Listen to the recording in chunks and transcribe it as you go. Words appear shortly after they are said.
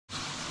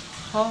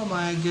Oh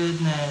my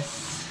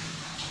goodness.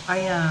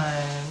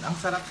 Ayan. Ang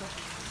sarap.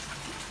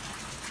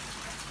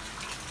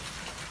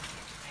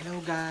 Hello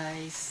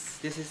guys.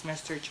 This is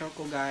Mr.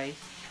 Choco guy.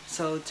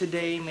 So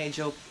today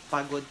medyo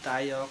pagod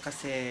tayo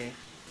kasi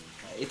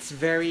it's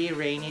very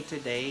rainy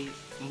today.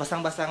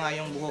 Basang-basa nga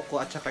yung buhok ko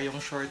at saka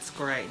yung shorts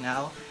ko right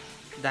now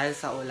dahil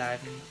sa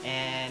ulan.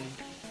 And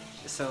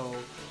so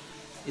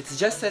it's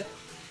just a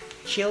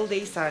chill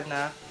day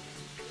sana.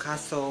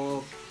 Kaso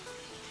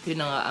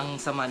yun na nga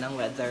ang sama ng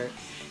weather.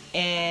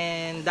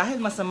 And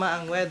dahil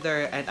masama ang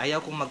weather and ayaw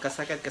kong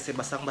magkasakit kasi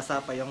basang-basa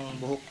pa yung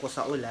buhok ko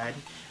sa ulan,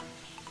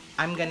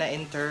 I'm gonna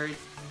enter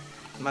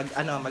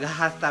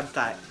mag-hot tub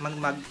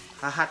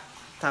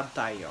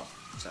tayo.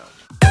 So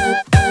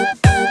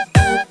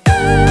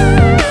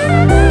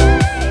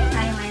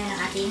tayo ngayon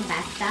ng ating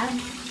bathtub.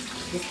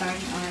 Just turn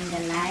on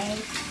the light.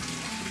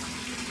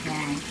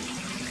 Yan.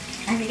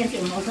 As you can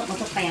see,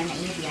 umusok-usok pa yan,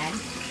 nainit yan.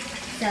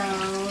 So,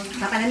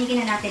 papalamigin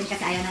na natin kasi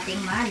ayaw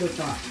nating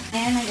maluto.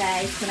 Ayan na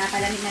guys,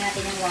 pinapalamig na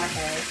natin yung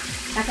water.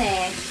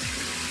 Kasi,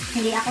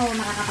 hindi ako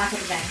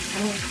makakapasok dyan.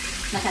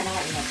 Masyadong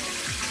mainit.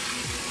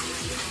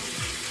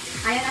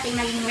 Ayaw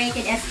nating maging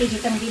rated SPG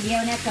itong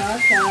video na to.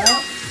 So,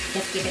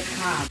 just keep it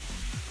calm.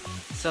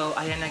 So,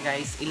 ayan na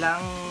guys.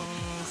 Ilang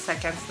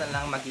seconds na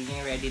lang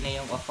magiging ready na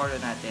yung offer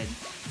natin.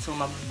 So,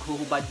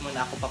 maghuhubad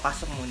muna ako.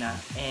 Papasok muna.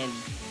 And,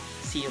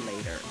 see you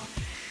later.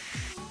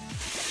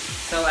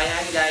 So,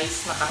 ayan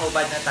guys,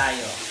 nakahubad na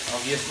tayo.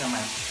 Obvious naman.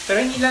 Pero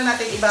hindi lang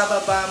natin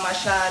ibababa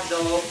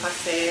masyado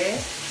kasi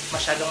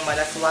masyadong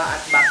malaswa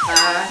at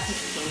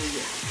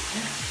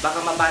baka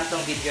mabantong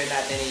video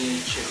natin ni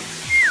YouTube.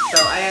 So,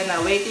 ayan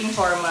na. Waiting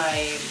for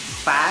my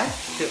pad.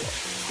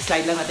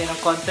 Slide lang natin ng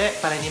konti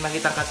para hindi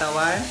makita ang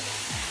katawan.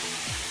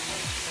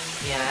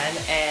 Yan.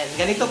 And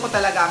ganito po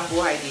talaga ang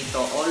buhay dito.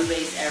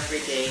 Always,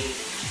 everyday.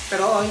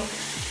 Pero,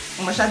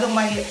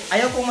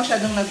 ayaw ko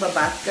masyadong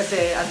nagbabath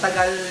kasi ang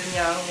tagal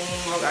niyang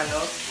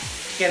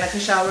kaya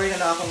nagsishower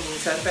na lang ako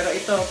minsan. Pero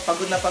ito,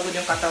 pagod na pagod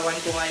yung katawan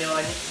ko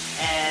ngayon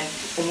and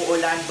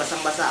umuulan,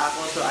 basang-basa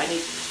ako. So I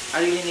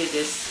really need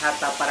this hot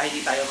tub para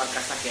hindi tayo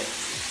magkasakit.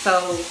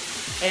 So,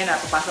 ayan na,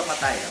 papasok na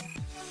tayo.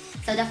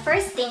 So the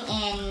first thing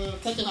in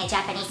taking a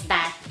Japanese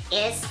bath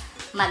is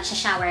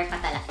mag-shower pa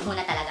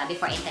muna talaga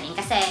before entering.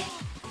 Kasi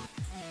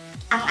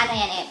ang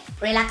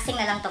relaxing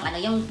na lang tong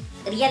yung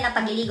real na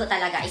pagliligo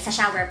talaga is sa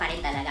shower pa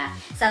rin talaga.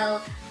 So,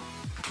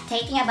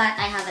 taking a bath,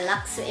 I have a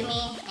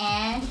Laksuimi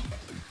and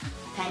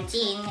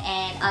Pantene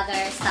and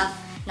other stuff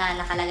na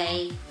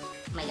nakalagay.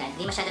 Oh my god,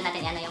 di masyado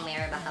natin yung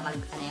mirror, baka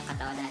yung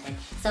katawan natin.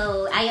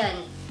 So,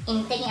 ayun,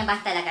 in taking a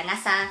bath talaga,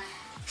 nasa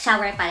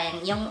shower pa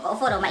rin. Yung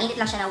ofuro, mainit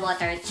lang siya na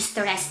water just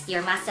to rest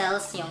your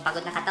muscles, yung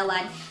pagod na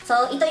katawan.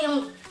 So, ito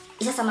yung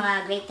isa sa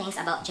mga great things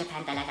about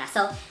Japan talaga.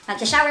 So,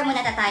 mag-shower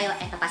muna tayo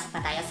at papasok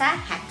na tayo sa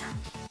hot tub.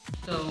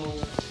 So,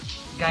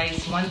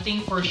 guys, one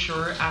thing for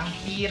sure, ang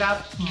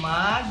hirap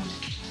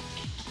mag-vlog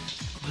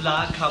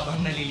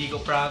habang naliligo,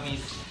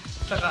 promise.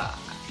 Saka,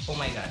 oh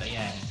my god,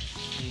 ayan.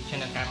 Hindi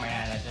siya ng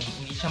camera natin.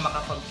 Hindi siya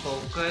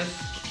makapag-focus.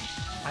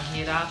 Ang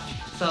hirap.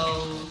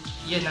 So,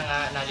 yun na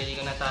nga,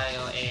 naliligo na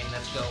tayo and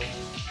let's go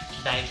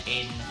dive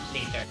in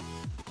later.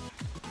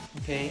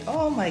 Okay,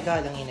 oh my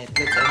god, ang init.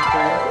 Let's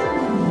enter.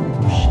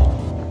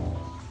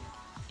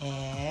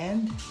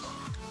 And,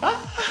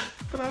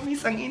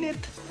 promise, ang init.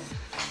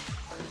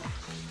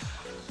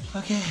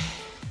 Okay.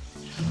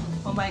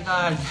 Oh my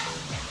god.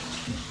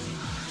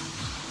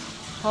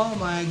 Oh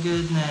my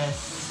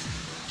goodness.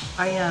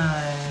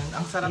 Ayan,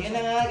 ang sarap. Yun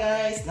na nga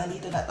guys,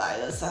 nandito na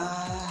tayo sa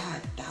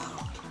hot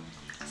tub.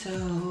 So,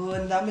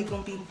 ang dami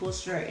kong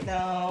pimples right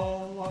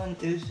now.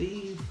 1, 2,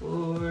 3,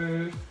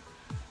 4.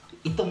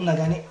 Itong na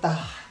ganita.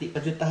 Di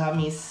pa dyan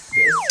tahamis.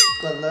 Yes,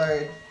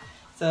 colored.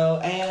 So,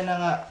 ayan na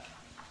nga.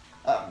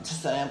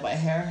 Just my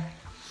hair.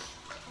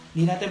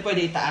 Hindi natin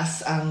pwede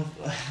itaas ang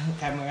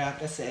camera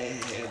kasi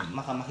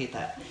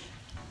makamakita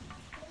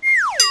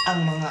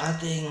ang mga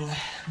ating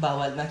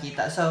bawal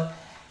makita. So,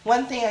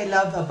 one thing I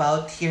love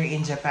about here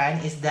in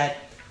Japan is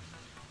that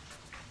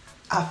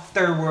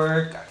after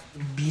work,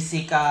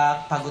 busy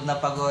ka, pagod na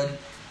pagod,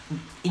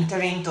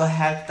 entering to a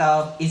hot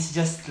tub is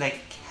just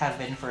like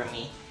heaven for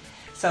me.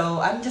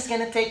 So, I'm just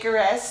gonna take a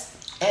rest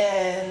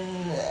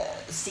and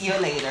see you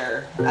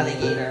later,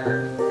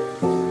 alligator.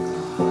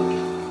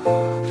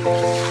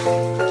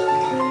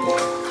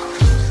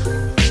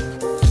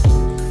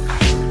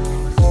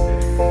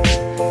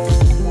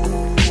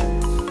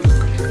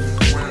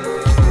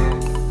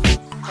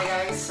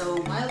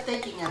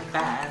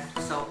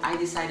 I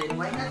decided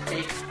why not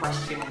take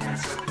question and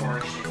answer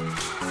portion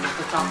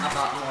to talk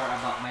more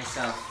about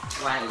myself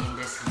while in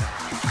this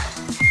bath.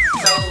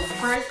 So,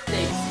 first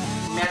thing,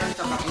 meron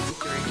ka bang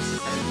insecurities sa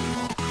sarili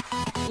mo?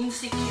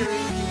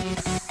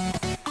 Insecurities,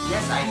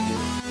 yes I do.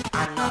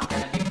 I'm not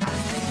gonna be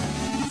passive.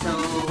 So,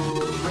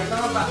 if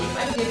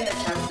I'm given a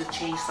chance to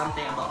change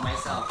something about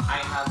myself,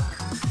 I have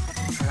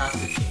a lot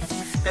to change.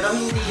 Pero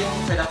hindi yung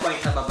to the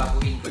point na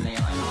babaguhin ko na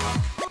yung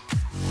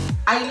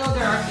I know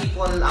there are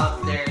people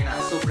out there na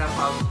sobrang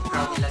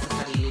proud nila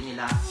sa sarili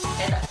nila.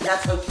 And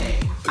that's okay.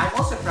 I'm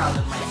also proud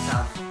of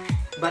myself.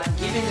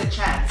 given the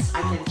chance, I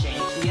can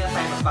change. Hindi na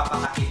tayo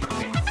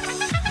magpapaka-hypocrite.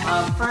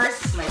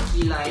 First is my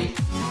kilay.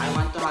 I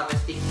want to have a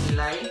thick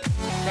kilay.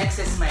 Next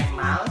is my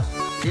mouth.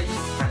 Lips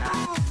pala.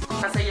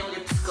 Kasi yung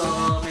lips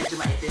ko, medyo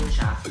maitim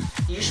siya.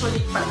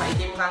 Usually, pag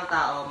maitim kang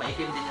tao,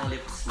 maitim din yung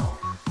lips mo.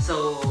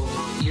 So,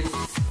 yun,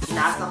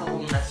 inaasa ko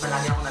kung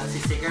palagi ako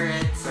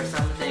nagsisigarettes or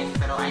something,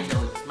 pero I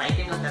don't.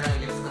 Maitim lang talaga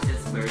yung lips ko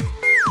since birth.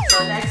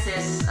 So, next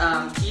is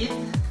teeth.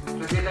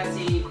 Kasi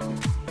kasi,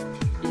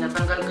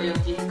 pinatanggal ko yung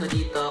teeth ko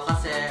dito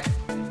kasi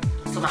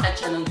sumakit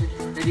siya nung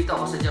nandito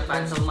ako sa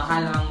Japan. So,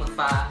 mahal lang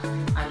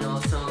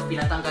so,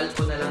 pinatanggal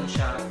ko na lang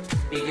siya.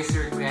 Biggest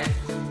regret.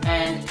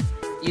 And,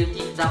 yung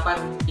teeth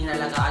dapat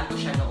inalagaan ko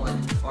siya noon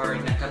or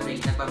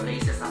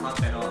nagpa-braces ako,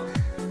 pero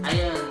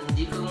ayun,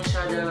 hindi ko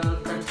masyado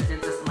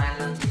confident sa smile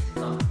ng teeth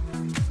ko.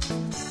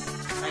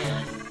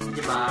 Ayun,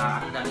 di ba,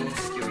 ang daming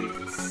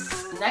insecurities.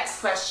 Next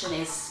question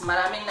is,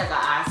 maraming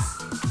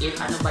nag-a-ask if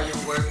ano ba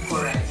yung work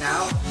ko right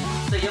now.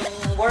 So yung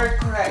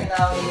work ko right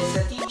now is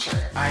a teacher.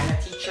 I'm a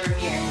teacher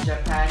here in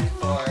Japan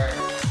for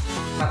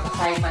mga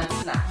 5 months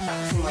na.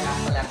 Nakasimula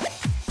ko lang eh.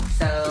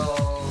 So,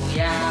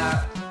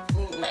 yeah,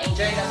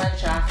 ma-enjoy naman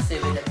siya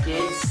kasi with the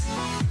kids.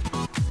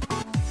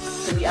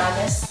 To be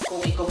honest,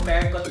 kung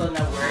i-compare ko to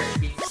na work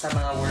sa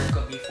mga work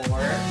ko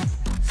before,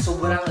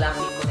 sobrang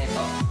laki ko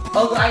nito.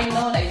 Although I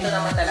know na ito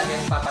naman talaga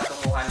yung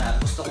papatunguhan na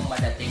gusto kong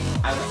madating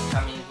I was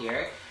coming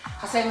here.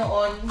 Kasi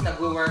noon,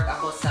 nag-work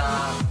ako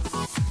sa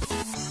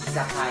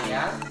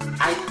izakaya.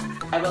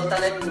 I will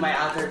tell it in my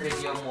other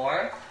video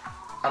more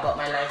about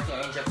my life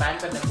here in Japan.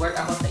 But nag-work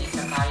ako sa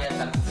izakaya,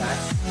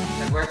 tagugas.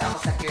 Nag-work ako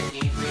sa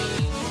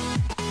caregiving.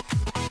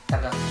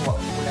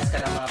 Taga-pulas ka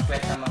ng mga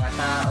puwet ng mga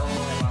tao,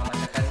 ng mga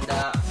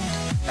matatanda.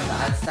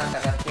 Taga-alsa,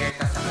 taga-care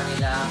ka sa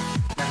kanila.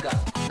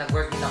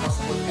 Nag-work din ako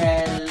sa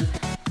hotel.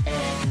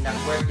 And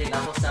nag-work din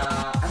ako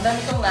sa... Ang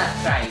dami kong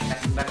na-try.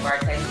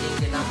 Nag-bartending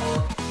din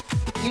ako.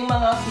 Yung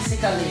mga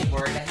physical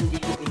labor na hindi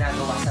ko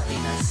ginagawa sa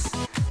Pinas,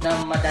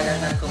 na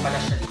madalanan ko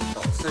pala siya dito.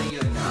 So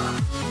yun na.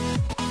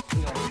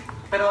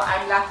 Pero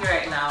I'm lucky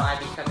right now. I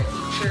become a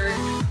teacher.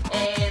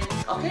 And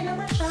okay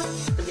naman siya,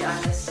 to be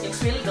honest. Yung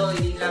sweldo,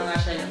 hindi lang nga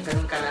siya yung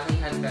ganun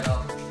kalakihan,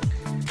 pero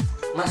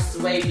mas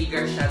way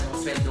bigger siya ng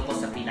sweldo mo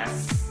sa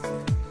Pinas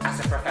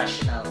as a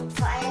professional.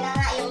 So ayun na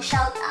nga, yung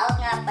shoutout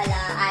nga pala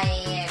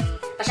ay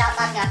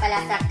pa-shoutout nga pala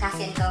sa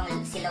cousin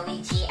kong si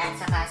Luigi at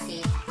saka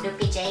si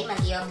Lupi J,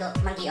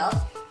 Mangiop.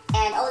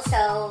 And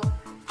also,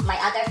 my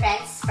other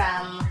friends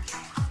from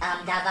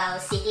Davao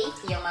City,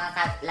 yung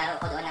mga kalaro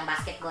ko doon ng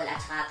basketball at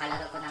saka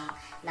kalaro ko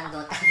ng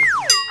Dota.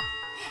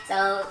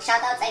 So,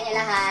 shoutout sa inyo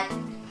lahat.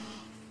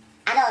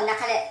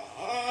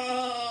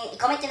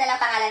 I-comment nyo na lang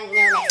pangalan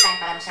nyo next time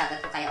para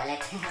ma-shoutout ko kayo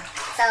ulit.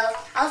 So,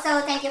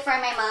 also, thank you for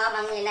my mom,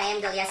 ang Lina M.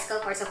 Doliesco,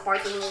 for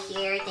supporting me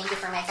here. Thank you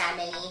for my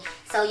family.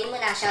 So, yun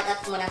muna,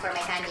 shoutout muna for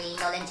my family,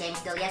 Nolan James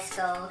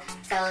Doliesco.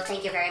 So,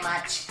 thank you very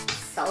much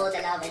sa all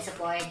the love and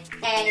support.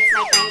 And it's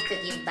my time to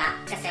give back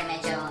kasi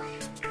medyo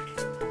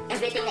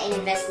everything na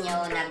in-invest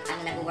nyo,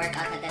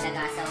 nag-workout na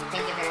talaga. So,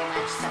 thank you very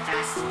much sa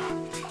trust.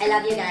 I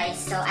love you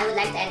guys. So, I would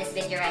like to end this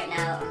video right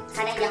now.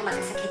 Sana hindi ako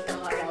magkasakit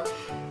tomorrow.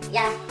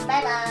 Yeah,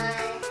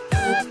 bye-bye!